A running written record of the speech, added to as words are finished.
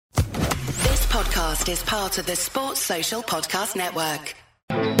podcast is part of the Sports Social Podcast Network.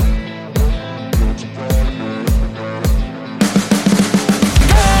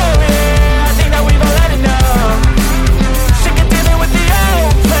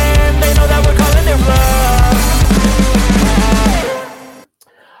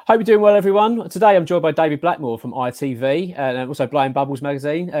 Hope you're doing well, everyone. Today I'm joined by David Blackmore from ITV and also Blowing Bubbles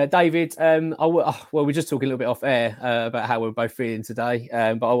magazine. David, we're just talking a little bit off air about how we're both feeling today,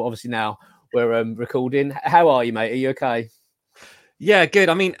 but obviously now we're recording. How are you, mate? Are you okay? Yeah, good.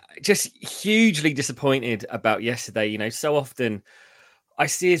 I mean, just hugely disappointed about yesterday. You know, so often I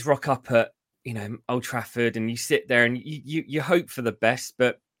see us rock up at, Old Trafford, and you sit there and you hope for the best,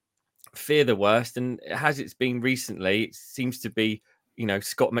 but fear the worst. And as it's been recently, it seems to be,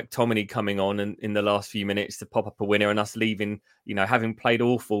 Scott McTominay coming on in the last few minutes to pop up a winner and us leaving, having played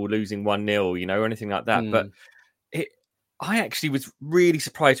awful, losing 1-0, or anything like that. But I actually was really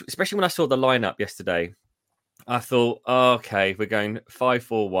surprised, especially when I saw the lineup yesterday. I thought, okay, we're going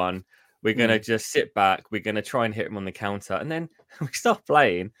 5-4-1. We're going to just sit back. We're going to try and hit them on the counter. And then we start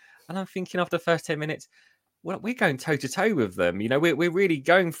playing. And I'm thinking after the first 10 minutes, well, we're going toe-to-toe with them. We're really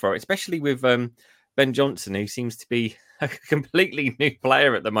going for it, especially with Ben Johnson, who seems to be a completely new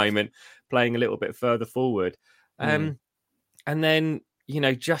player at the moment, playing a little bit further forward. And then,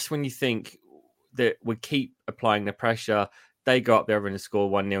 just when you think that we keep applying the pressure, they go up there and score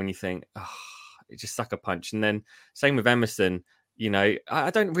 1-0 and you think, it just sucker punch. And then same with Emerson,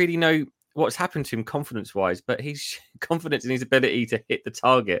 I don't really know what's happened to him confidence-wise, but his confidence in his ability to hit the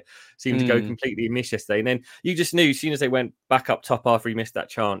target seemed to go completely amiss yesterday. And then you just knew as soon as they went back up top after he missed that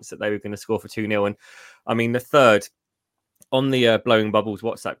chance that they were going to score for 2-0. And I mean, the third, on the Blowing Bubbles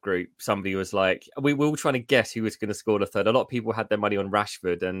WhatsApp group, somebody was like, we were all trying to guess who was going to score the third. A lot of people had their money on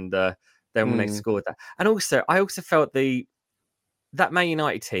Rashford, and then when they scored that. And also, I also felt that Man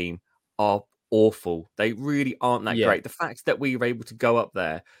United team are awful. They really aren't that great. The fact that we were able to go up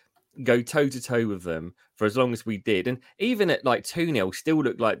there, go toe-to-toe with them for as long as we did, and even at like 2-0 still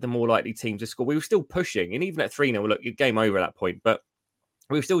looked like the more likely team to score. We were still pushing, and even at 3-0, look, game over at that point, but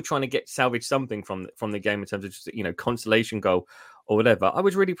we were still trying to salvage something from the game in terms of just, consolation goal or whatever. I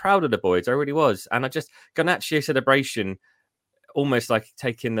was really proud of the boys. I really was. And I just, Garnacho celebration, almost like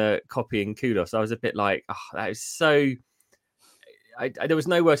taking the copy and kudos. I was a bit like, that is so... there was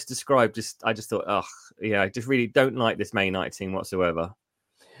no word to describe. I just thought, I just really don't like this Man United team whatsoever.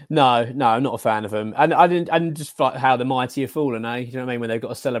 No, I'm not a fan of them. And I didn't just like how the mighty have fallen, eh? You know what I mean? When they've got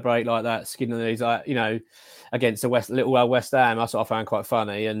to celebrate like that, skin on these, like, against the West Ham. That's what I found quite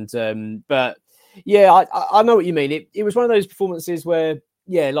funny. And but yeah, I know what you mean. It was one of those performances where,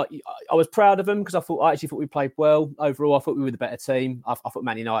 like I was proud of them because I actually thought we played well overall. I thought we were the better team. I thought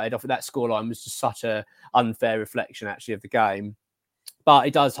Man United. I thought that scoreline was just such a unfair reflection actually of the game. But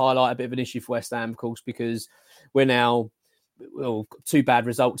it does highlight a bit of an issue for West Ham, of course, because we're now two bad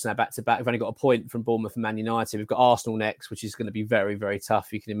results now back to back. We've only got a point from Bournemouth and Man United. We've got Arsenal next, which is going to be very, very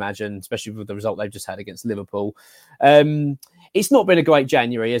tough, you can imagine, especially with the result they've just had against Liverpool. It's not been a great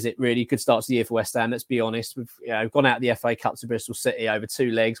January, has it, really? Good start to the year for West Ham, let's be honest. We've gone out of the FA Cup to Bristol City over 2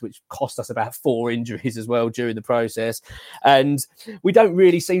 legs, which cost us about 4 injuries as well during the process. And we don't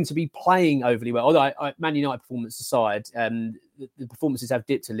really seem to be playing overly well. Although Man United performance aside, the performances have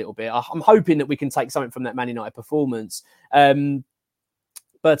dipped a little bit. I'm hoping that we can take something from that Man United performance.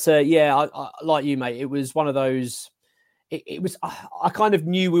 But I like you, mate. It was one of those... It was. I kind of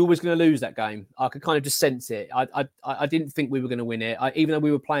knew we were always going to lose that game. I could kind of just sense it. I didn't think we were going to win it. Even though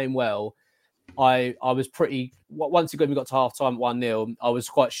we were playing well, I was pretty. Once we got to half time at 1-0, I was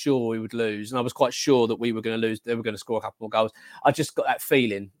quite sure we would lose, and I was quite sure that we were going to lose. They were going to score a couple more goals. I just got that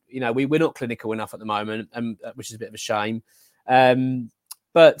feeling. We're not clinical enough at the moment, which is a bit of a shame.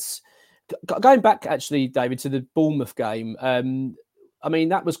 But going back, actually, David, to the Bournemouth game. I mean,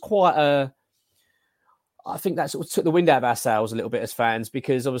 that was quite a... I think that sort of took the wind out of our sails a little bit as fans,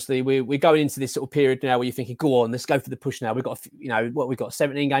 because obviously we're going into this sort of period now where you're thinking, go on, let's go for the push now. We've got, we've got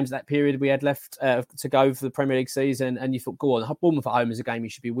 17 games at that period we had left to go for the Premier League season. And you thought, go on, Bournemouth at home is a game you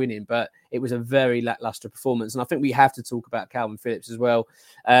should be winning. But it was a very lacklustre performance. And I think we have to talk about Calvin Phillips as well.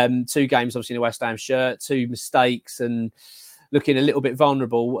 2 games, obviously, in a West Ham shirt, 2 mistakes and looking a little bit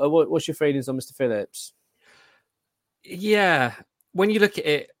vulnerable. What's your feelings on Mr. Phillips? Yeah, when you look at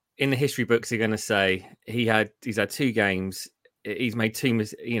it, in the history books, they're going to say he's had 2 games, he's made 2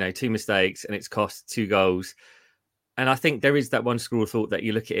 mistakes, and it's cost 2 goals. And I think there is that one school of thought that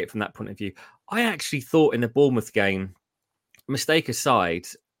you look at it from that point of view. I actually thought in the Bournemouth game, mistake aside,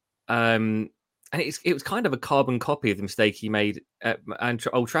 and it was kind of a carbon copy of the mistake he made at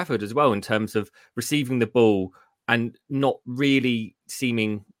Old Trafford as well, in terms of receiving the ball and not really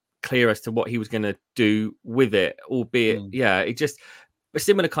seeming clear as to what he was going to do with it, albeit, it just a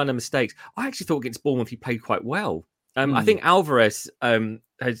similar kind of mistakes. I actually thought against Bournemouth he played quite well. I think Alvarez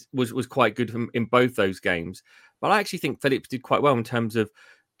was quite good in both those games, but I actually think Phillips did quite well in terms of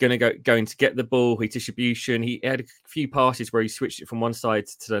going to get the ball, his distribution. He had a few passes where he switched it from one side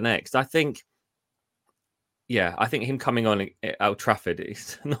to the next. I think him coming on at Old Trafford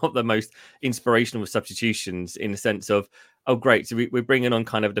is not the most inspirational substitutions in the sense of, oh, great, so we're bringing on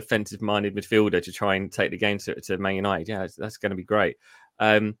kind of a defensive-minded midfielder to try and take the game to Man United. Yeah, that's going to be great.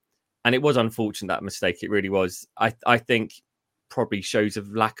 And it was unfortunate, that mistake. It really was. I think probably shows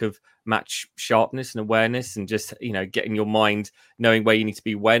of lack of match sharpness and awareness and just, getting your mind, knowing where you need to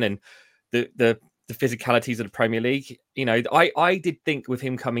be when, and the physicalities of the Premier League. I did think with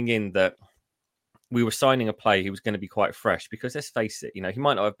him coming in that we were signing a player who was going to be quite fresh, because let's face it, he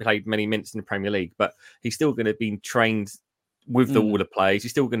might not have played many minutes in the Premier League, but he's still going to be trained with the all of players.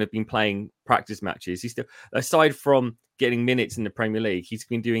 He's still going to be playing practice matches. He's still, aside from getting minutes in the Premier League, he's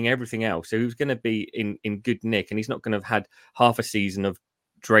been doing everything else. So he was going to be in good nick, and he's not going to have had half a season of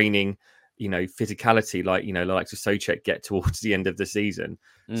draining, physicality like, the likes of Souček get towards the end of the season.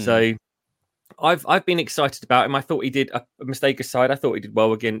 So I've been excited about him. I thought he did, a mistake aside, I thought he did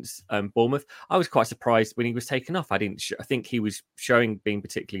well against Bournemouth. I was quite surprised when he was taken off. I think he was showing being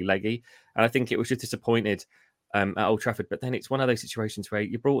particularly leggy, and I think it was just disappointed at Old Trafford. But then it's one of those situations where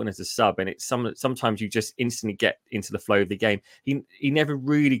you're brought in as a sub, and it's sometimes you just instantly get into the flow of the game. He never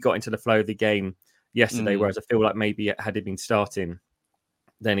really got into the flow of the game yesterday, whereas I feel like maybe had he been starting,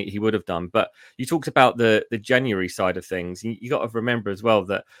 then he would have done. But you talked about the January side of things. You got to remember as well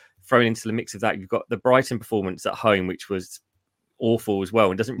that thrown into the mix of that, you've got the Brighton performance at home, which was awful as well,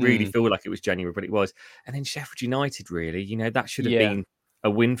 and doesn't really feel like it was January, but it was. And then Sheffield United, really, that should have been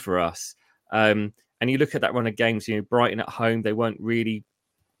a win for us. And you look at that run of games, Brighton at home, they weren't really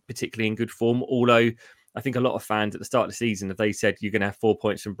particularly in good form, although I think a lot of fans at the start of the season, if they said you're going to have 4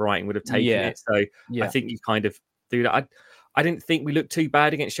 points from Brighton, would have taken it. So I think you kind of do that. I didn't think we looked too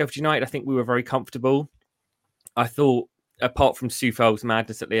bad against Sheffield United. I think we were very comfortable. I thought, apart from Soufel's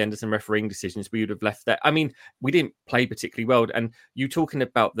madness at the end of some refereeing decisions, we would have left that. I mean, we didn't play particularly well. And you talking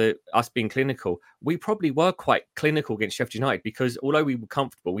about us being clinical, we probably were quite clinical against Sheffield United, because although we were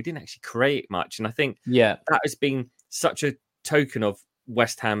comfortable, we didn't actually create much. And I think that has been such a token of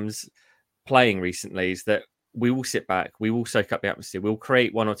West Ham's playing recently, is that we will sit back, we will soak up the atmosphere, we'll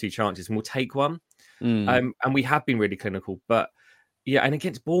create one or two chances and we'll take one. And we have been really clinical. But and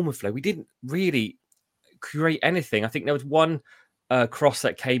against Bournemouth, though, we didn't really create anything. I think there was one cross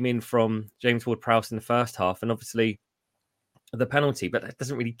that came in from James Ward-Prowse in the first half, and obviously the penalty, but that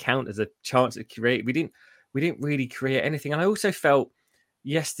doesn't really count as a chance to create. We didn't really create anything. And I also felt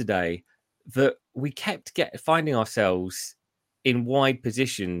yesterday that we kept finding ourselves in wide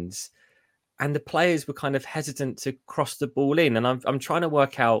positions, and the players were kind of hesitant to cross the ball in. And I'm trying to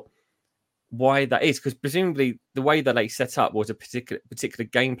work out why that is, because presumably the way that they set up was a particular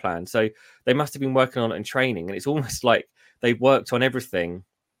game plan. So they must have been working on it in training, and it's almost like they worked on everything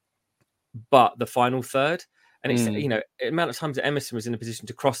but the final third. And it's the amount of times that Emerson was in a position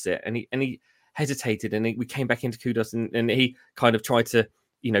to cross it, and he hesitated, and we came back into Kudos, and he kind of tried to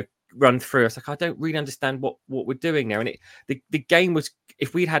run through. I was like, I don't really understand what we're doing there. And the game was,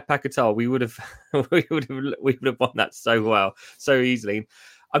 if we'd had Paquetá, we would have won that so easily.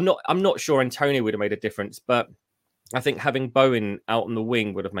 I'm not sure Antonio would have made a difference, but I think having Bowen out on the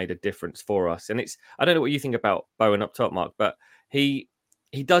wing would have made a difference for us. And I don't know what you think about Bowen up top, Mark, but he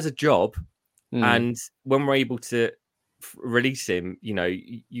does a job. And when we're able to release him,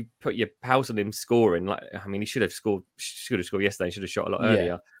 you put your house on him scoring. Like, I mean, he should have scored yesterday. Should have shot a lot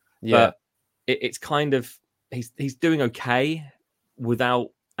earlier. But it's kind of, he's doing okay without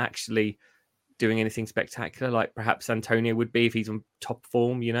actually doing anything spectacular, like perhaps Antonio would be if he's on top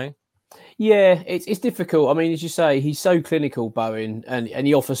form, Yeah, it's difficult. I mean, as you say, he's so clinical, Bowen, and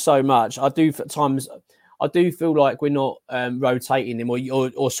he offers so much. I do feel like we're not rotating him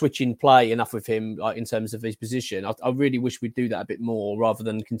or switching play enough with him, like in terms of his position. I really wish we'd do that a bit more rather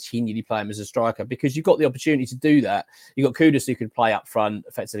than continually play him as a striker, because you've got the opportunity to do that. You've got Kudos who could play up front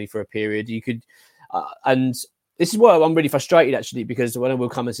effectively for a period. You could, and this is why I'm really frustrated, actually, because when we'll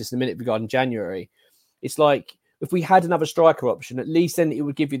come to this in a minute regarding January, it's like if we had another striker option, at least then it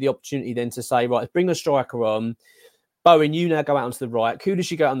would give you the opportunity then to say, right, bring a striker on. Bowen, you now go out onto the right. Kudos,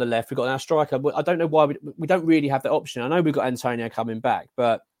 you go out on the left. We've got our striker. I don't know why we don't really have that option. I know we've got Antonio coming back,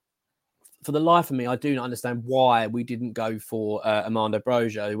 but for the life of me, I do not understand why we didn't go for Armando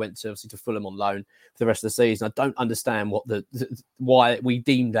Broja, who went to Fulham on loan for the rest of the season. I don't understand why we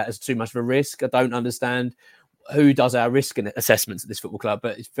deemed that as too much of a risk. I don't understand who does our risk assessments at this football club,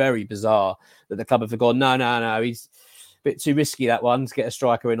 but it's very bizarre that the club have gone, no, he's a bit too risky, that one, to get a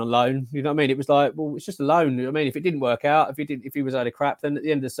striker in on loan. You know what I mean? It was like, well, it's just a loan. I mean, if it didn't work out, if he was out of crap, then at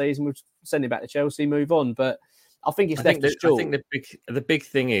the end of the season, we'll send him back to Chelsea, move on. But I think it's left us short. I think the big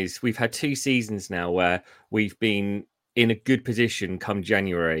thing is we've had 2 seasons now where we've been in a good position come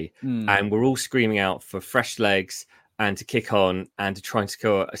January, and we're all screaming out for fresh legs and to kick on and to try and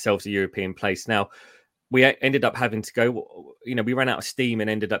secure ourselves a European place. Now, we ended up having to go, we ran out of steam and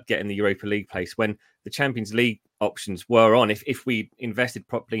ended up getting the Europa League place when the Champions League options were on if we invested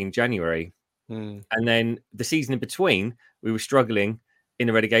properly in January. And then the season in between, we were struggling in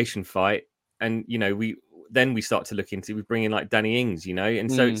the relegation fight. And, we start to look into, we bring in like Danny Ings, and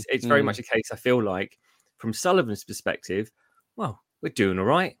so it's very much a case, I feel like, from Sullivan's perspective, well, we're doing all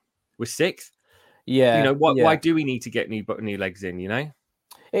right. We're 6th. Yeah. Why do we need to get new legs in, It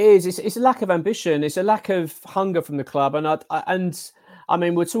is. It's a lack of ambition. It's a lack of hunger from the club. And I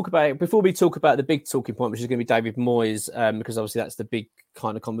mean, we'll talk about it before we talk about the big talking point, which is going to be David Moyes, because obviously that's the big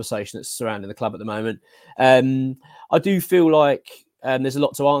kind of conversation that's surrounding the club at the moment. I do feel like there's a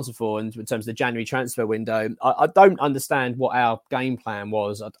lot to answer for in terms of the January transfer window. I don't understand what our game plan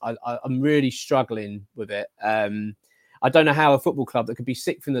was. I'm really struggling with it. I don't know how a football club that could be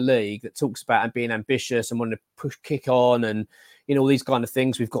 6th in the league, that talks about being ambitious and wanting to kick on and, all these kind of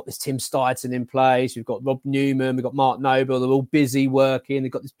things. We've got this Tim Steidton in place. We've got Rob Newman. We've got Mark Noble. They're all busy working.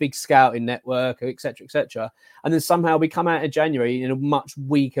 They've got this big scouting network, et cetera, et cetera. And then somehow we come out of January in a much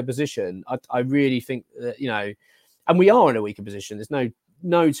weaker position. I really think that, and we are in a weaker position. There's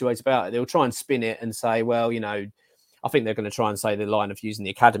no two ways about it. They'll try and spin it and say, well, I think they're going to try and say the line of using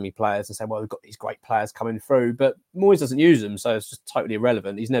the academy players and say, well, we've got these great players coming through, but Moyes doesn't use them. So it's just totally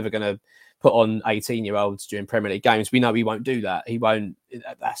irrelevant. He's never going to put on 18-year-olds during Premier League games. We know he won't do that. He won't.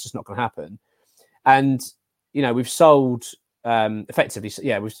 That's just not going to happen. And, we've sold effectively.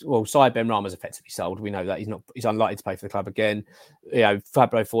 Yeah, Saïd Benrahma's effectively sold. We know that he's unlikely to play for the club again.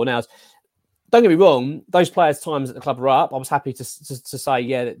 Fabio Fornals. Don't get me wrong, those players' times at the club are up. I was happy to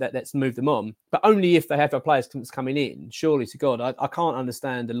say, let's move them on. But only if they have their players coming in. Surely to God, I can't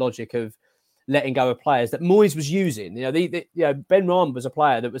understand the logic of letting go of players that Moyes was using. Benrahma was a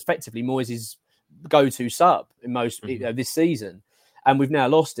player that was effectively Moyes' go-to sub in most this season. And we've now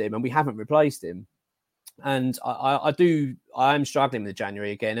lost him and we haven't replaced him. And I am struggling with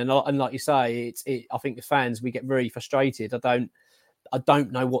January again. And like you say, I think the fans, we get very frustrated. I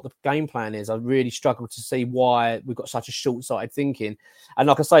don't know what the game plan is. I really struggle to see why we've got such a short-sighted thinking. And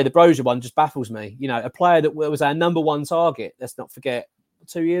like I say, the Brozier one just baffles me. A player that was our number one target, let's not forget,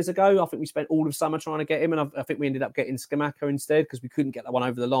 2 years ago, I think we spent all of summer trying to get him. And I think we ended up getting Scamacca instead because we couldn't get that one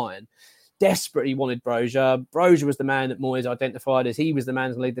over the line. Desperately wanted Brozier. Brozier was the man that Moyes identified as he was the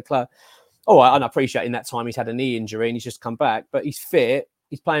man to lead the club. All right, and I appreciate in that time he's had a knee injury and he's just come back, but he's fit.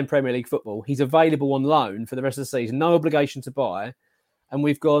 He's playing Premier League football. He's available on loan for the rest of the season. No obligation to buy. And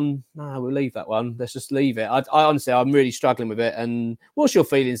we've gone, no, we'll leave that one. Let's just leave it. I honestly, I'm really struggling with it. And what's your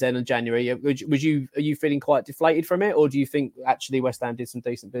feelings then in January? Are you feeling quite deflated from it? Or do you think actually West Ham did some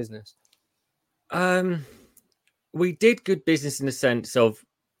decent business? We did good business in the sense of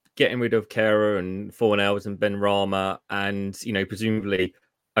getting rid of Kehrer and Fornals and Benrahma and, presumably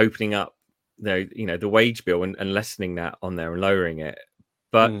opening up the wage bill and lessening that on there and lowering it.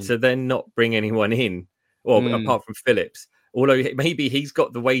 But to then not bring anyone in, apart from Phillips, although maybe he's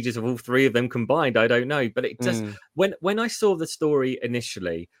got the wages of all 3 of them combined, I don't know. But it just when I saw the story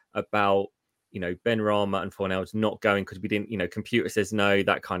initially about Benrahma and Fornals not going because we didn't, computer says no,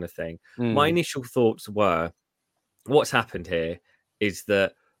 that kind of thing. My initial thoughts were, what's happened here is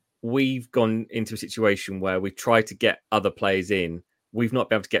that we've gone into a situation where we've tried to get other players in. We've not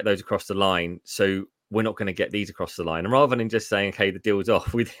been able to get those across the line, so we're not going to get these across the line. And rather than just saying, okay, the deal's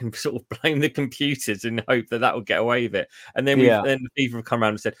off, we then sort of blame the computers and hope that will get away with it. And then then the FIFA have come around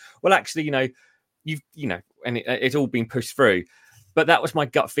and said, well, actually, and it's all been pushed through. But that was my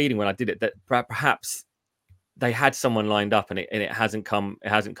gut feeling when I did it, that perhaps they had someone lined up and it hasn't come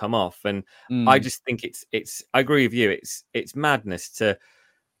off. And I just think it's I agree with you. It's madness to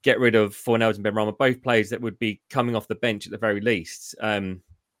get rid of Fornals and Benrahma, both players that would be coming off the bench at the very least.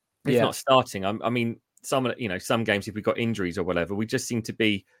 If not starting, I mean, some games, if we've got injuries or whatever, we just seem to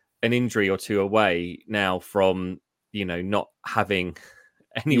be an injury or 2 away now from, not having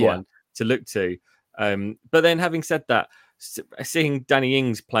anyone to look to. But then having said that, seeing Danny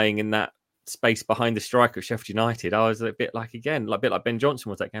Ings playing in that space behind the striker at Sheffield United, I was a bit like Ben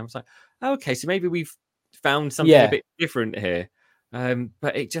Johnson was that game. I was like, oh, okay, so maybe we've found something a bit different here.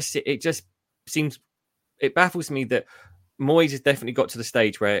 But it just seems, it baffles me that Moyes has definitely got to the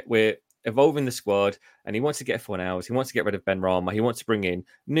stage where evolving the squad, and he wants to get everyone else. He wants to get rid of Ben Rama. He wants to bring in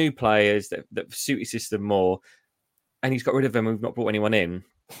new players that suit his system more. And he's got rid of them. We've not brought anyone in.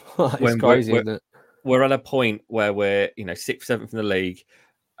 It's crazy, isn't it? We're at a point where we're 6th, 7th in the league.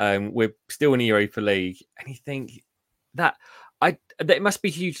 We're still in the Europa League, and you think that it must be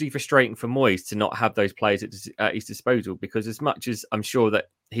hugely frustrating for Moyes to not have those players at his disposal, because as much as I'm sure that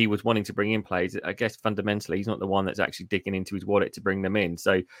he was wanting to bring in players, I guess fundamentally he's not the one that's actually digging into his wallet to bring them in.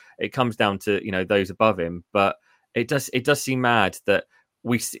 So it comes down to those above him. But it does seem mad that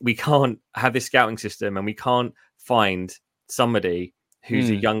we can't have this scouting system and we can't find somebody who's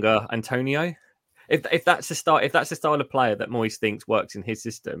a younger Antonio. If that's the style of player that Moyes thinks works in his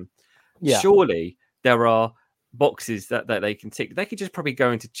system, surely there are boxes that they can tick. They could just probably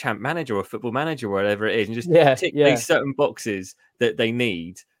go into Champ Manager or Football Manager or whatever it is and just tick these certain boxes that they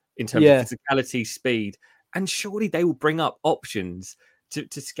need in terms of physicality, speed, and surely they will bring up options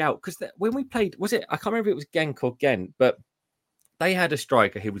to scout. Because when we played, I can't remember if it was Genk or Ghent, but they had a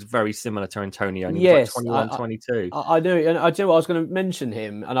striker who was very similar to Antonio, and he was like 21, 22. I do, and I do. I was going to mention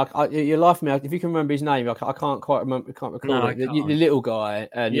him, and you're laughing at me. If you can remember his name, I can't quite remember. I can't recall it. The little guy,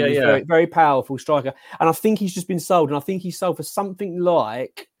 and he was very, very powerful striker. And I think he's just been sold, and I think he's sold for something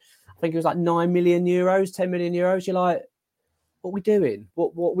like, I think it was like 9 million euros, 10 million euros. You're like, what are we doing?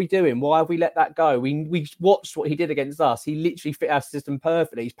 What are we doing? Why have we let that go? We watched what he did against us. He literally fit our system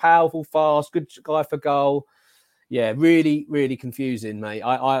perfectly. He's powerful, fast, good guy for goal. Yeah, really, really confusing, mate.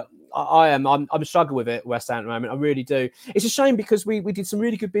 I'm struggling with it, West Ham at the moment. I really do. It's a shame because we did some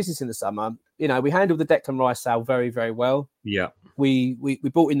really good business in the summer. We handled the Declan Rice sale very, very well. Yeah. We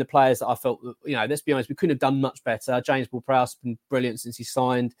brought in the players that I felt, let's be honest, we couldn't have done much better. James Ward-Prowse has been brilliant since he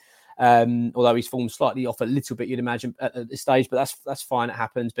signed. Although he's fallen slightly off a little bit, you'd imagine, at this stage, but that's fine. It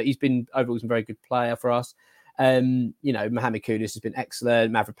happens. But he's been overall a very good player for us. Mohamed Kudus has been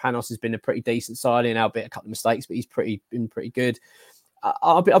excellent. Mavropanos has been a pretty decent signing, albeit a couple of mistakes, but he's been pretty good.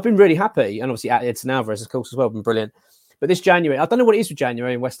 I've been really happy, and obviously Edson Alvarez, of course, as well, been brilliant. But this January, I don't know what it is with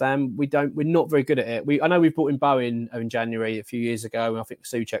January in West Ham. We're not very good at it. I know we brought in Bowen in January a few years ago, and I think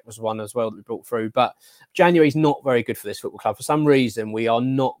Souček was one as well that we brought through. But January's not very good for this football club. For some reason, we are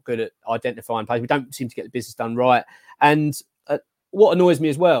not good at identifying players. We don't seem to get the business done right. And what annoys me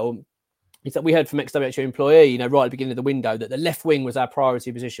as well is that we heard from ex-WHU employee, right at the beginning of the window, that the left wing was our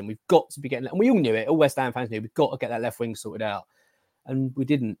priority position. We've got to be getting, and we all knew it. All West Ham fans knew we've got to get that left wing sorted out. And we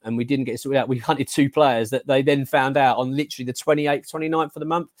didn't get it sorted out. We hunted 2 players that they then found out on literally the 28th, 29th of the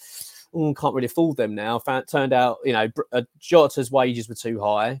month. Can't really afford them now. Turned out, Jota's wages were too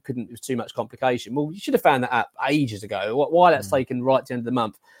high. It was too much complication. Well, you should have found that out ages ago. Why that's taken right to the end of the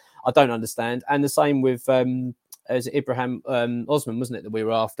month, I don't understand. And the same with as Ibrahim Osman, wasn't it, that we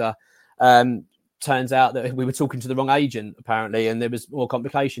were after? Turns out that we were talking to the wrong agent, apparently, and there was more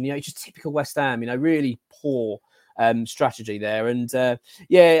complication. It's just typical West Ham, really poor strategy there. And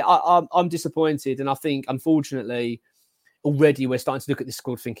I'm disappointed. And I think, unfortunately, already we're starting to look at this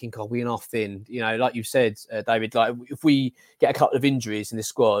squad thinking, God, we're not thin. Like you said, David, like if we get a couple of injuries in this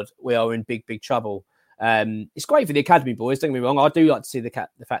squad, we are in big, big trouble. It's great for the academy boys, don't get me wrong. I do like to see the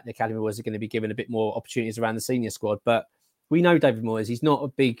fact the academy boys are going to be given a bit more opportunities around the senior squad. But we know David Moyes, he's not a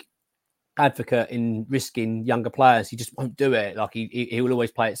big advocate in risking younger players. He just won't do it. Like he will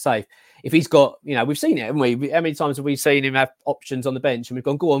always play it safe. If he's got, we've seen it, haven't we? How many times have we seen him have options on the bench and we've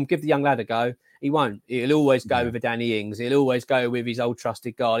gone, go on, give the young lad a go? He won't. He'll always go with a Danny Ings. He'll always go with his old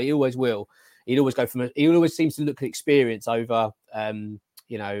trusted guy. He always will. He always seems to look at experience over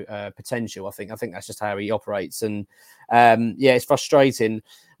potential. I think that's just how he operates. And it's frustrating.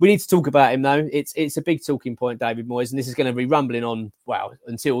 We need to talk about him though. It's a big talking point, David Moyes, and this is going to be rumbling on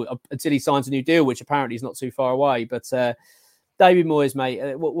until he signs a new deal, which apparently is not too far away. But David Moyes,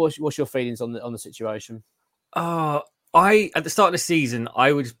 mate, what's your feelings on the situation? At the start of the season,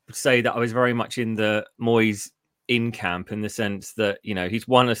 I would say that I was very much in the Moyes in camp, in the sense that he's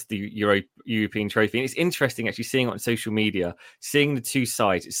won us the European trophy. And it's interesting actually seeing it on social media, seeing the two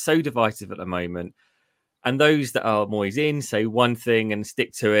sides. It's so divisive at the moment. And those that are Moyes in say one thing and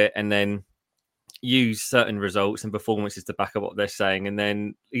stick to it, and then use certain results and performances to back up what they're saying. And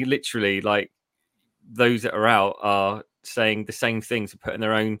then literally, like, those that are out are saying the same things and putting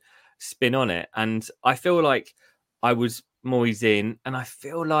their own spin on it. And I feel like I was Moyes in, and I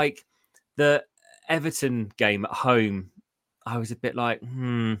feel like the Everton game at home, I was a bit like,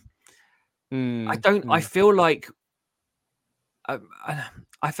 I feel like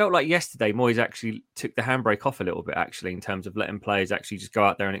I felt like yesterday Moyes actually took the handbrake off a little bit, actually, in terms of letting players actually just go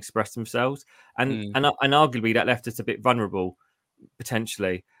out there and express themselves. And arguably that left us a bit vulnerable,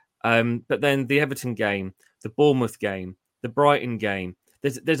 potentially. But then the Everton game, the Bournemouth game, the Brighton game,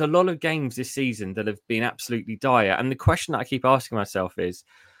 there's a lot of games this season that have been absolutely dire. And the question that I keep asking myself is,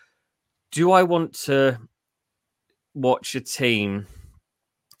 do I want to watch a team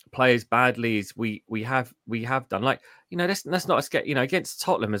play as badly as we have done? Like, let's not get, against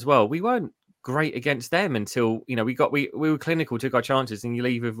Tottenham as well. We weren't great against them until, we were clinical, took our chances, and you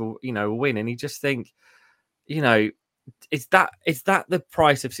leave with a win. And you just think, is that the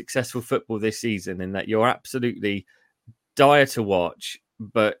price of successful football this season, in that you're absolutely dire to watch,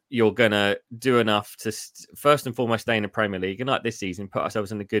 but you're gonna do enough to first and foremost stay in the Premier League, and like this season, put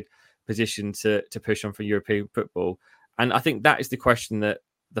ourselves in a good position to push on for European football. And I think that is the question that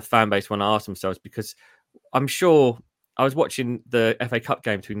the fan base want to ask themselves, because I'm sure I was watching the FA Cup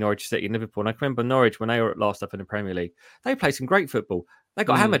game between Norwich City and Liverpool, and I can remember Norwich, when they were last up in the Premier League, they played some great football. They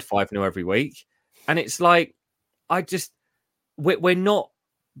got hammered 5-0 every week, and it's like, we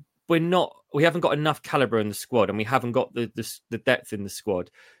haven't got enough caliber in the squad, and we haven't got the depth in the squad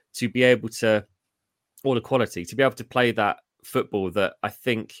to be able to, or the quality to be able to play that football that I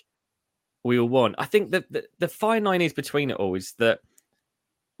think we all want. I think that the fine line is between it all is that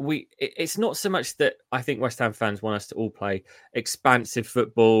it's not so much that I think West Ham fans want us to all play expansive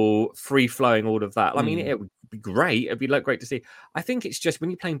football, free flowing, all of that. I mean, it would be great. It'd be great to see. I think it's just when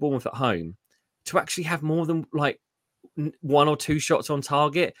you're playing Bournemouth at home, to actually have more than like one or two shots on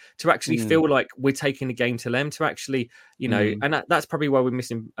target, to actually feel like we're taking the game to them, to actually, and that's probably why we're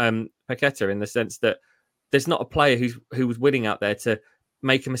missing Paqueta, in the sense that there's not a player who was winning out there to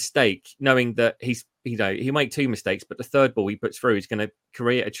make a mistake, knowing that he'll make two mistakes, but the third ball he puts through is going to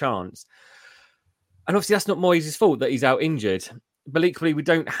create a chance. And obviously that's not Moyes' fault that he's out injured, but equally we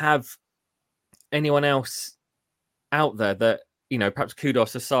don't have anyone else out there that, perhaps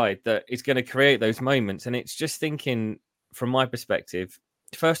Kudos aside, that is going to create those moments. And it's just thinking, from my perspective,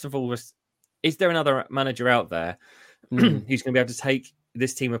 first of all, is there another manager out there who's going to be able to take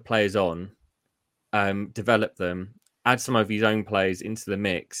this team of players on, develop them, add some of his own players into the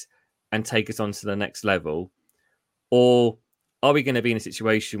mix, and take us on to the next level? Or are we going to be in a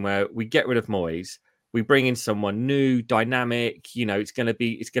situation where we get rid of Moyes, we bring in someone new, dynamic, it's going to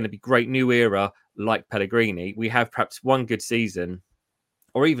be great, new era, like Pellegrini. We have perhaps one good season,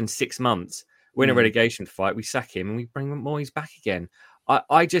 or even 6 months, we're in a relegation fight, we sack him and we bring Moyes back again.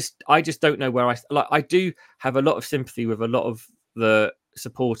 I just don't know where I do have a lot of sympathy with a lot of the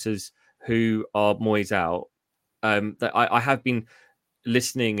supporters who are Moyes out. That I have been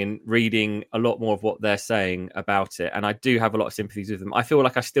listening and reading a lot more of what they're saying about it, and I do have a lot of sympathies with them. I feel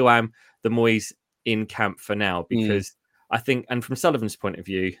like I still am the Moyes in camp for now, because I think, and from Sullivan's point of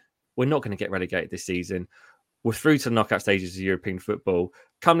view, we're not going to get relegated this season. We're through to the knockout stages of European football.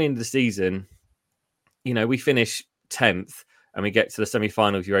 Coming into the season, we finish 10th and we get to the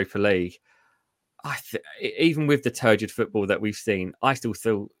semi-final of Europa League. Even with the turgid football that we've seen, I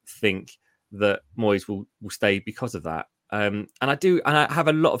still think that Moyes will stay because of that. And I have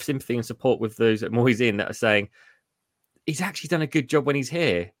a lot of sympathy and support with those at Moyes in that are saying he's actually done a good job when he's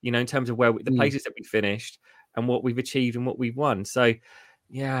here, in terms of where the places that we finished and what we've achieved and what we've won. So,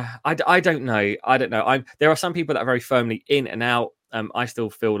 yeah, I don't know. There are some people that are very firmly in and out. I still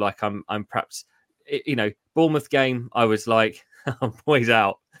feel like I'm perhaps, Bournemouth game, I was like, Moyes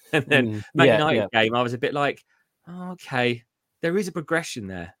out. And then Man United game, I was a bit like, oh, okay, there is a progression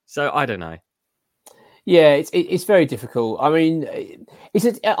there. So I don't know. Yeah, it's very difficult. I mean,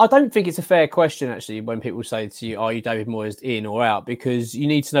 I don't think it's a fair question, actually, when people say to you, are you David Moyes in or out? Because you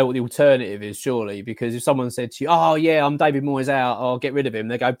need to know what the alternative is, surely. Because if someone said to you, oh, yeah, I'm David Moyes out, I'll get rid of him.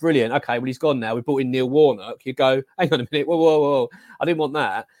 They go, brilliant. Okay, well, he's gone now. We brought in Neil Warnock. You go, hang on a minute. Whoa. I didn't want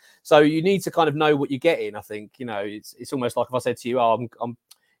that. So you need to kind of know what you're getting, I think. It's almost like if I said to you,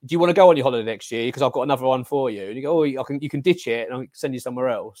 do you want to go on your holiday next year? Because I've got another one for you. And you go, you can ditch it and I'll send you somewhere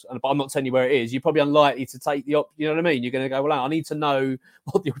else. But I'm not telling you where it is. You're probably unlikely to take you know what I mean? You're going to go, well, I need to know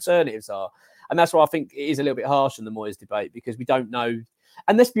what the alternatives are. And that's why I think it is a little bit harsh in the Moyes debate, because we don't know.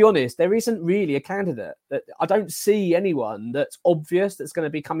 And let's be honest, there isn't really a candidate. That I don't see anyone that's obvious that's going to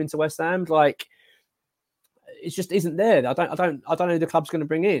be coming to West Ham. Like, it just isn't there. I don't know who the club's going to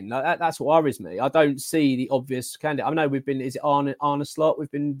bring in. That's what worries me. I don't see the obvious candidate. I know is it Arne Slot we've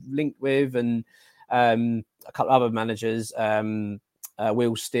been linked with, and a couple of other managers,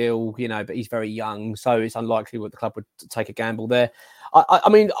 Will Steele, but he's very young, so it's unlikely that the club would take a gamble there. I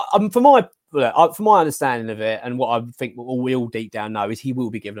mean, from my understanding of it, and what I think we all deep down know, is he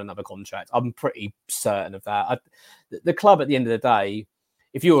will be given another contract. I'm pretty certain of that. The club, at the end of the day,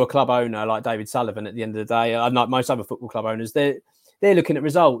 if you're a club owner like David Sullivan, at the end of the day, unlike most other football club owners, they're looking at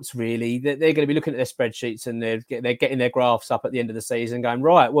results, really. They're going to be looking at their spreadsheets and they're getting their graphs up at the end of the season going,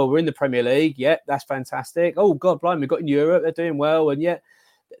 right, well, we're in the Premier League. Yeah, that's fantastic. Oh, God, blimey, we've got in Europe. They're doing well. And yet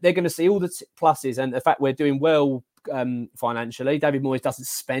they're going to see all the pluses and the fact we're doing well financially. David Moyes doesn't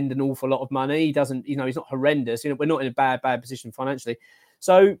spend an awful lot of money. He doesn't, he's not horrendous. We're not in a bad position financially.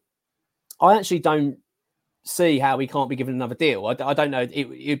 So I actually don't see how we can't be given another deal. I don't know.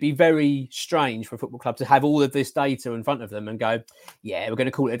 It'd be very strange for a football club to have all of this data in front of them and go, yeah, we're going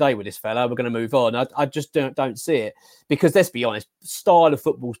to call it a day with this fella. We're going to move on. I just don't see it, because let's be honest, style of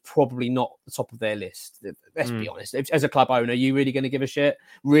football is probably not the top of their list. Let's be honest. As a club owner, are you really going to give a shit?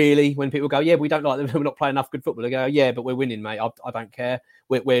 Really? When people go, yeah, we don't like them, we're not playing enough good football. They go, yeah, but we're winning, mate. I don't care.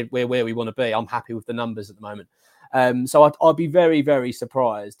 We're where we want to be. I'm happy with the numbers at the moment. So I'd be very, very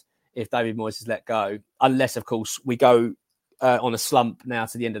surprised if David Moyes is let go, unless, of course, we go on a slump now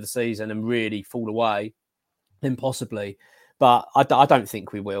to the end of the season and really fall away, then possibly. But I don't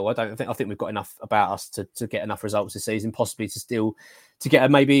think we will. I think we've got enough about us to get enough results this season, possibly to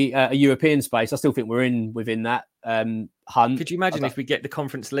get maybe a European space. I still think we're within that hunt. Could you imagine if we get the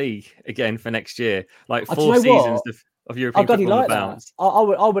Conference League again for next year, like 4 seasons of European football on the bounce? I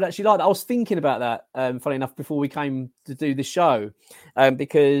would actually like that. I was thinking about that, funny enough, before we came to do the show,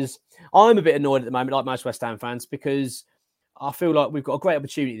 because I'm a bit annoyed at the moment, like most West Ham fans, because I feel like we've got a great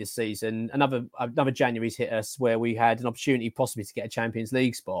opportunity this season. Another January's hit us where we had an opportunity possibly to get a Champions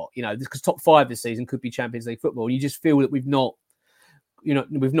League spot. Because top 5 this season could be Champions League football. You just feel that we've not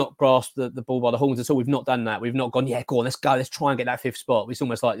grasped the ball by the horns at all. We've not done that. We've not gone, yeah, go on, let's go. Let's try and get that 5th spot. It's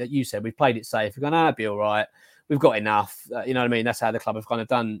almost like that you said, we've played it safe. We've gone, it'll be all right. We've got enough. You know what I mean? That's how the club have kind of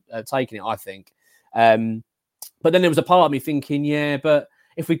done, taking it, I think. But then there was a part of me thinking, yeah, but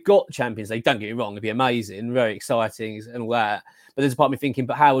if we got Champions League, don't get me wrong, it'd be amazing, very exciting and all that. But there's a part of me thinking,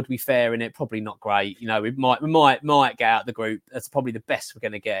 but how would we fare in it? Probably not great. We might get out the group. That's probably the best we're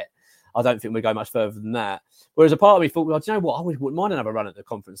going to get. I don't think we go much further than that. Whereas a part of me thought, well, do you know what? I wouldn't mind another run at the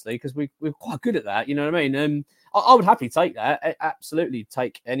Conference League because we're quite good at that. You know what I mean? I would happily take that. Absolutely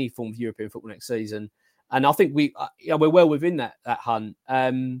take any form of European football next season. And I think we're well within that hunt.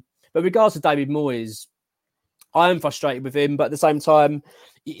 But regards to David Moyes, I am frustrated with him, but at the same time,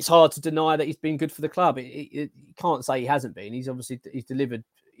 it's hard to deny that he's been good for the club. You can't say he hasn't been. He's delivered.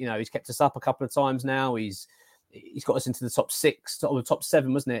 He's kept us up a couple of times now. He's got us into the top 6, or the top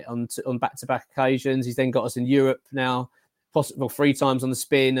 7, wasn't it, on back-to-back occasions. He's then got us in Europe now, possibly 3 times on the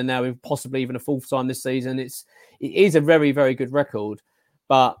spin, and now possibly even a 4th time this season. It is a very, very good record,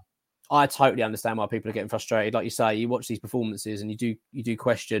 but I totally understand why people are getting frustrated. Like you say, you watch these performances and you do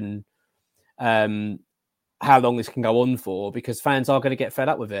question how long this can go on for, because fans are going to get fed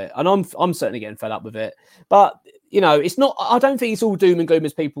up with it, and I'm certainly getting fed up with it. But it's not. I don't think it's all doom and gloom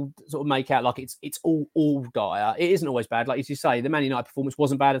as people sort of make out. Like it's all dire. It isn't always bad. Like as you say, the Man United performance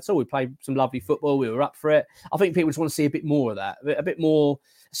wasn't bad at all. We played some lovely football. We were up for it. I think people just want to see a bit more of that, a bit more,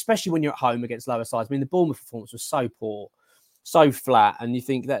 especially when you're at home against lower sides. I mean, the Bournemouth performance was so poor, so flat, and you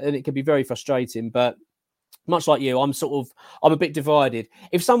think that, and it can be very frustrating. But much like you, I'm a bit divided.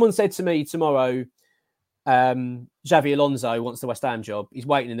 If someone said to me tomorrow, Xavi Alonso wants the West Ham job, he's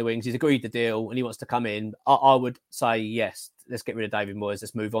waiting in the wings, he's agreed the deal and he wants to come in, I would say yes, let's get rid of David Moyes,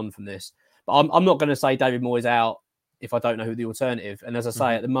 let's move on from this. But I'm not going to say David Moyes out if I don't know who the alternative. And as I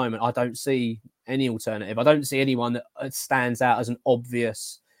say, at the moment, I don't see any alternative. I don't see anyone that stands out as an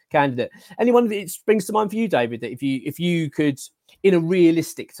obvious candidate. Anyone that springs to mind for you, David, that if you could, in a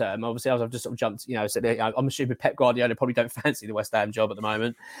realistic term, obviously I've just sort of jumped, said I'm assuming Pep Guardiola probably don't fancy the West Ham job at the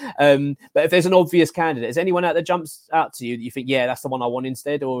moment. But if there's an obvious candidate, is anyone out that jumps out to you that you think, yeah, that's the one I want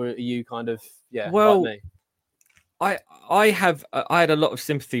instead? Or are you kind of, well, like me? I had a lot of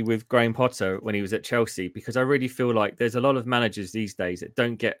sympathy with Graham Potter when he was at Chelsea, because I really feel like there's a lot of managers these days that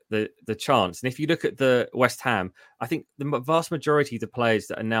don't get the chance. And if you look at the West Ham, I think the vast majority of the players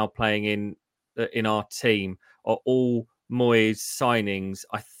that are now playing in our team are all Moyes signings,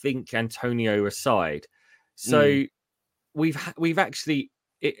 I think, Antonio aside. So we've actually,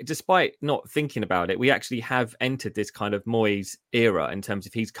 despite not thinking about it, we actually have entered this kind of Moyes era in terms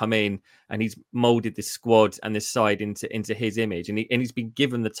of he's come in and he's molded this squad and this side into his image, and he's been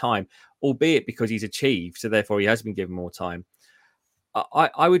given the time, albeit because he's achieved, so therefore he has been given more time.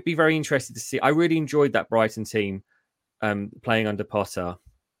 I would be very interested to see. I really enjoyed that Brighton team playing under Potter.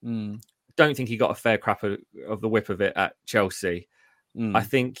 Don't think he got a fair crap of the whip of it at Chelsea. I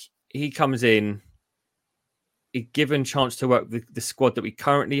think he comes in, given chance to work with the squad that we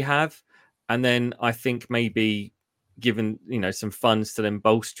currently have, and then I think maybe given some funds to then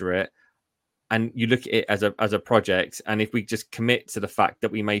bolster it, and you look at it as a project, and if we just commit to the fact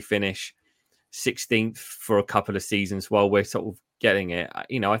that we may finish 16th for a couple of seasons while we're sort of getting it.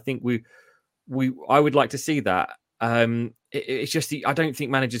 I think I would like to see that. It's just I don't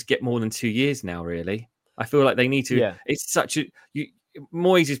think managers get more than 2 years now. Really, I feel like they need to. Yeah. It's such a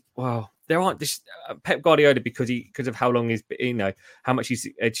Moyes is there aren't this Pep Guardiola because of how long he's how much he's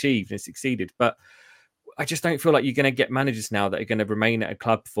achieved and succeeded, but I just don't feel like you're going to get managers now that are going to remain at a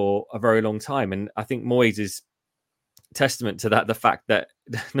club for a very long time. And I think Moyes is testament to that, the fact that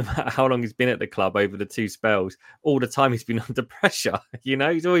no matter how long he's been at the club over the 2 spells, all the time he's been under pressure.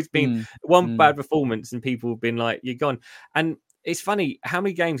 He's always been one bad performance and people have been like, you're gone. And it's funny, how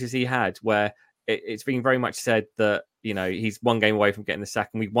many games has he had where it's been very much said that, he's one game away from getting the sack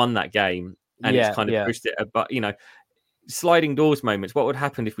and we won that game and it's kind of pushed it. But, sliding doors moments. What would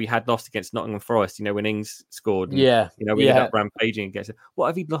happen if we had lost against Nottingham Forest, when Ings scored and, we ended up rampaging against it. What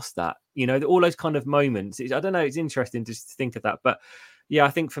if he'd lost that? All those kind of moments. I don't know. It's interesting just to think of that. But yeah,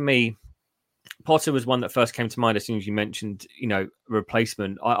 I think for me, Potter was one that first came to mind as soon as you mentioned,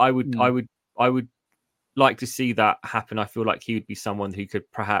 replacement. I would like to see that happen. I feel like he would be someone who could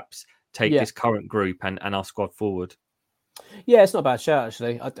perhaps take this current group and our squad forward. Yeah, it's not a bad shout,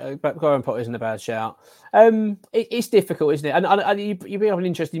 actually. Graham Potter isn't a bad shout. It's difficult, isn't it? And you bring up an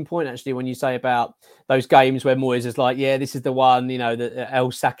interesting point, actually, when you say about those games where Moyes is like, yeah, this is the one, the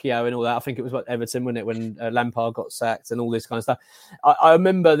El Sacchio and all that. I think it was Everton, wasn't it, when Lampard got sacked and all this kind of stuff. I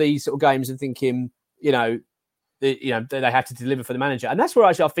remember these sort of games and thinking, they have to deliver for the manager. And that's where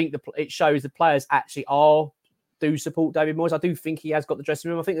actually I think it shows the players actually do support David Moyes. I do think he has got the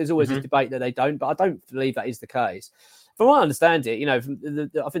dressing room. I think there's always this debate that they don't, but I don't believe that is the case. From what I understand it, I think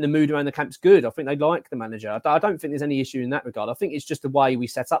the mood around the camp's good. I think they like the manager. I don't think there's any issue in that regard. I think it's just the way we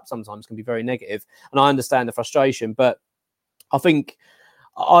set up sometimes can be very negative, and I understand the frustration. But I think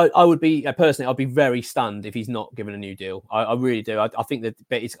I would be personally, I'd be very stunned if he's not given a new deal. I really do. I think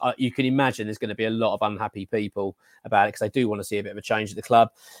that you can imagine there's going to be a lot of unhappy people about it because they do want to see a bit of a change at the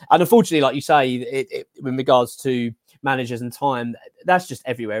club. And unfortunately, like you say, it in regards to managers and time, that's just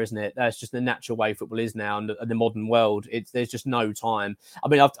everywhere, isn't it? That's just the natural way football is now, and the modern world. There's just no time. I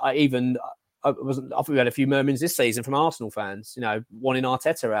mean, I think we had a few murmurings this season from Arsenal fans, wanting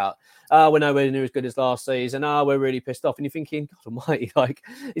Arteta out. We're nowhere near as good as last season. We're really pissed off. And you're thinking, God almighty,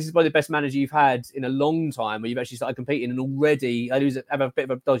 this is probably the best manager you've had in a long time, where you've actually started competing and already have a bit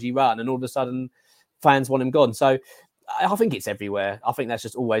of a dodgy run, and all of a sudden fans want him gone. So I think it's everywhere. I think that's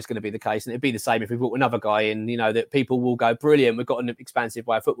just always going to be the case. And it'd be the same if we brought another guy in, that people will go, brilliant, we've got an expansive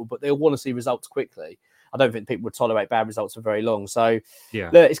way of football, but they'll want to see results quickly. I don't think people would tolerate bad results for very long. So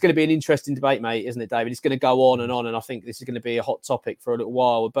look, it's going to be an interesting debate, mate, isn't it, David? It's going to go on. And I think this is going to be a hot topic for a little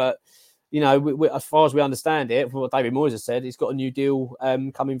while. But, as far as we understand it, from what David Moyes has said, he's got a new deal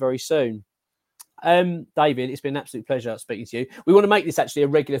coming very soon. David, it's been an absolute pleasure speaking to you. We want to make this actually a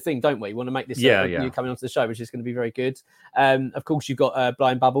regular thing, don't we? We want to make this you coming onto the show, which is going to be very good. Of course, you've got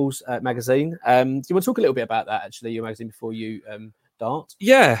Blind Bubbles magazine. Do you want to talk a little bit about that, actually, your magazine, before you start?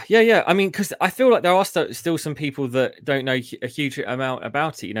 Yeah. I mean, because I feel like there are still some people that don't know a huge amount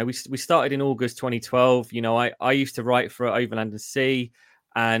about it. We started in August 2012. I used to write for Overland and Sea,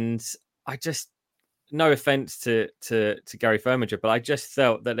 and I just, no offense to Gary Firmager, but I just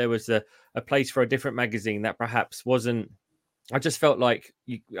felt that there was a place for a different magazine that perhaps wasn't. I just felt like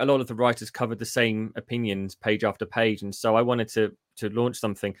a lot of the writers covered the same opinions page after page, and so I wanted to launch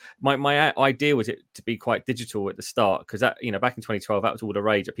something. My idea was it to be quite digital at the start, because that, back in 2012, that was all the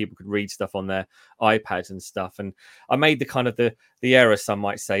rage, that people could read stuff on their iPads and stuff. And I made the kind of the error, some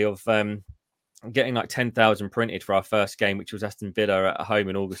might say, of getting like 10,000 printed for our first game, which was Aston Villa at home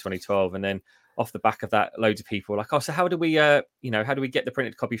in August 2012, and then off the back of that, loads of people were like, oh, so how do we get the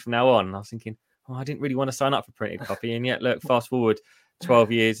printed copy from now on? And I was thinking, I didn't really want to sign up for printed copy. And yet, look, fast forward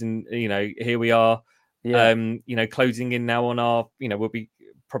 12 years and, here we are, closing in now on our, will be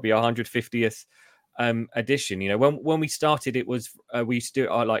probably our 150th edition. When we started, it was, we used to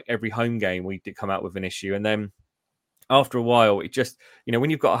do like every home game, we did come out with an issue. And then after a while, it just, when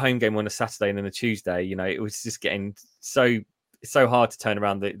you've got a home game on a Saturday and then a Tuesday, it was just getting so hard to turn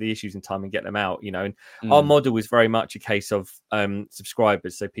around the issues in time and get them out, and our model was very much a case of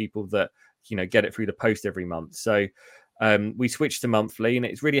subscribers, so people that get it through the post every month. So we switched to monthly, and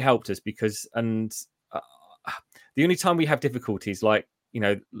it's really helped us because the only time we have difficulties, like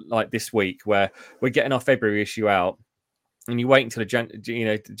this week, where we're getting our February issue out and you wait until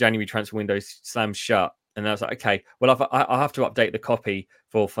the January transfer window slams shut, and I was like, okay, well, I have to update the copy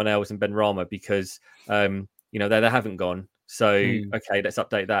for Fornells and Benrahma because they haven't gone. So, okay, let's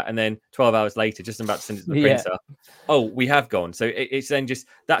update that. And then 12 hours later, just about to send it to the printer. Oh, we have gone. So it's then just,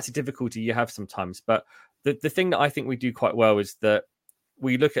 that's a difficulty you have sometimes. But the thing that I think we do quite well is that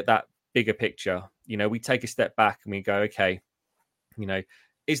we look at that bigger picture. We take a step back and we go, okay,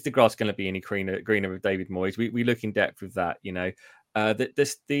 is the grass going to be any greener with David Moyes? We look in depth with that.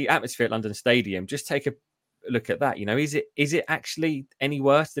 The atmosphere at London Stadium. Just take a look at that. Is it actually any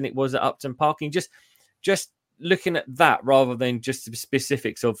worse than it was at Upton Park? And just looking at that rather than just the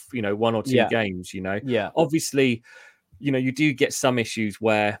specifics of one or two games. Obviously, you do get some issues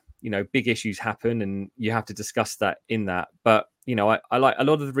where big issues happen, and you have to discuss that in that. But I like, a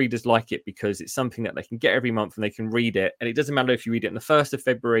lot of the readers like it because it's something that they can get every month and they can read it. And it doesn't matter if you read it on the 1st of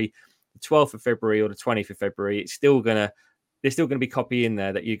February, the 12th of February, or the 20th of February. There's still going to be copy in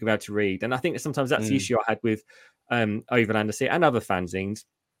there that you can be able to read. And I think that sometimes that's the issue I had with Overlander and other fanzines.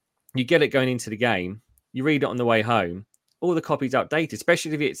 You get it going into the game, you read it on the way home, all the copies outdated,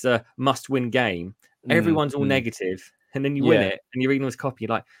 especially if it's a must-win game. Everyone's all negative, and then you win it, and you're reading this copy,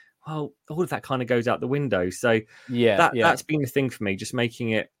 you're like, well, all of that kind of goes out the window. So that's been the thing for me, just making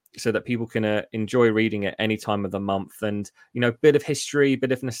it so that people can enjoy reading it any time of the month. And, a bit of history, a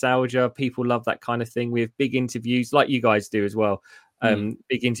bit of nostalgia. People love that kind of thing. We have big interviews like you guys do as well.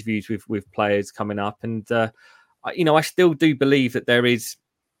 Big interviews with players coming up. And, I still do believe that there is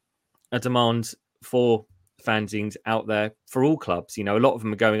a demand for fanzines out there for all clubs. A lot of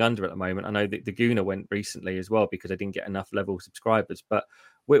them are going under at the moment. I know that the Gooner went recently as well because they didn't get enough level subscribers, but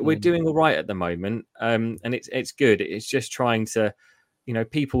we're doing all right at the moment. And it's good. It's just trying to,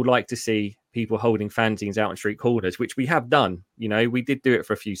 people like to see people holding fanzines out on street corners, which we have done. We did do it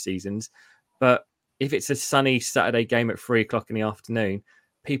for a few seasons, but if it's a sunny Saturday game at 3:00 in the afternoon,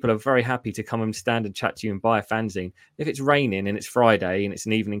 people are very happy to come and stand and chat to you and buy a fanzine. If it's raining and it's Friday and it's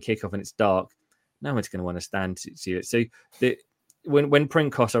an evening kickoff and it's dark, no one's going to want to stand to see it. So when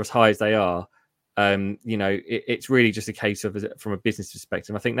print costs are as high as they are, it's really just a case of, from a business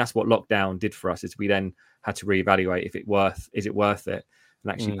perspective. I think that's what lockdown did for us, is we then had to reevaluate is it worth it,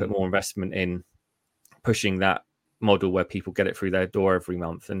 and actually put more investment in pushing that model where people get it through their door every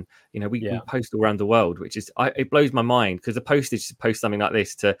month. And we post all around the world, which is it blows my mind, because the postage to post something like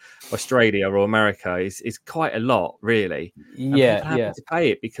this to Australia or America is quite a lot, really. And people are happy to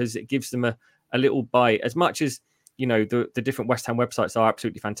pay it because it gives them a little bite. As much as the different West Ham websites are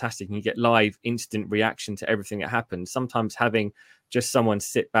absolutely fantastic, and you get live instant reaction to everything that happens. Sometimes having just someone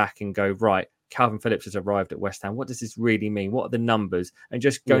sit back and go, right, Calvin Phillips has arrived at West Ham. What does this really mean? What are the numbers? And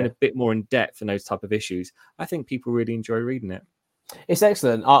just going a bit more in depth in those type of issues. I think people really enjoy reading it. It's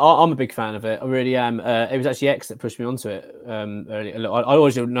excellent. I'm a big fan of it. I really am. It was actually X that pushed me onto it earlier. I'd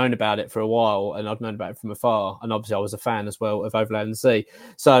always known about it for a while, and I'd known about it from afar. And obviously, I was a fan as well of Overland and Sea.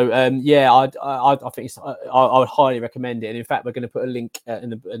 So, I think I would highly recommend it. And in fact, we're going to put a link in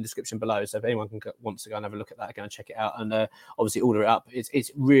the description below. So if anyone wants to go and have a look at that, go and check it out, and obviously order it up.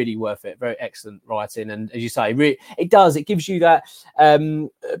 It's really worth it. Very excellent writing, and as you say, it gives you that a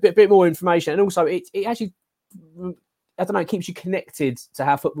bit more information, and also it actually, I don't know, it keeps you connected to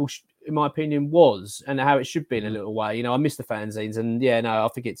how football, in my opinion, was and how it should be in a little way. I miss the fanzines, and I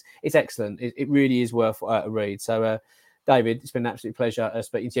think it's excellent. It really is worth a read. So, David, it's been an absolute pleasure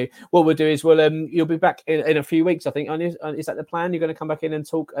speaking to you. What we'll do is you'll be back in a few weeks, I think. Is that the plan? You're going to come back in and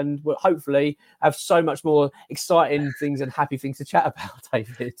talk, and we'll hopefully have so much more exciting things and happy things to chat about,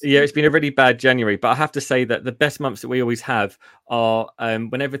 David. Yeah, it's been a really bad January, but I have to say that the best months that we always have are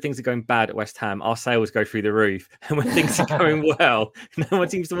whenever things are going bad at West Ham, our sales go through the roof. And when things are going well, no one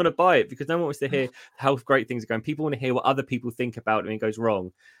seems to want to buy it, because no one wants to hear how great things are going. People want to hear what other people think about it when it goes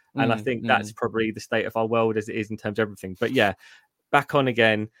wrong. And I think that's probably the state of our world as it is in terms of everything. But back on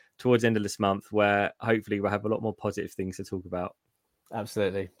again towards the end of this month, where hopefully we'll have a lot more positive things to talk about.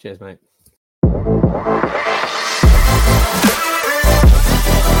 Absolutely. Cheers, mate.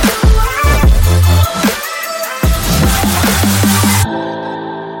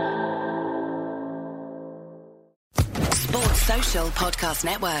 Sports Social Podcast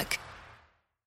Network.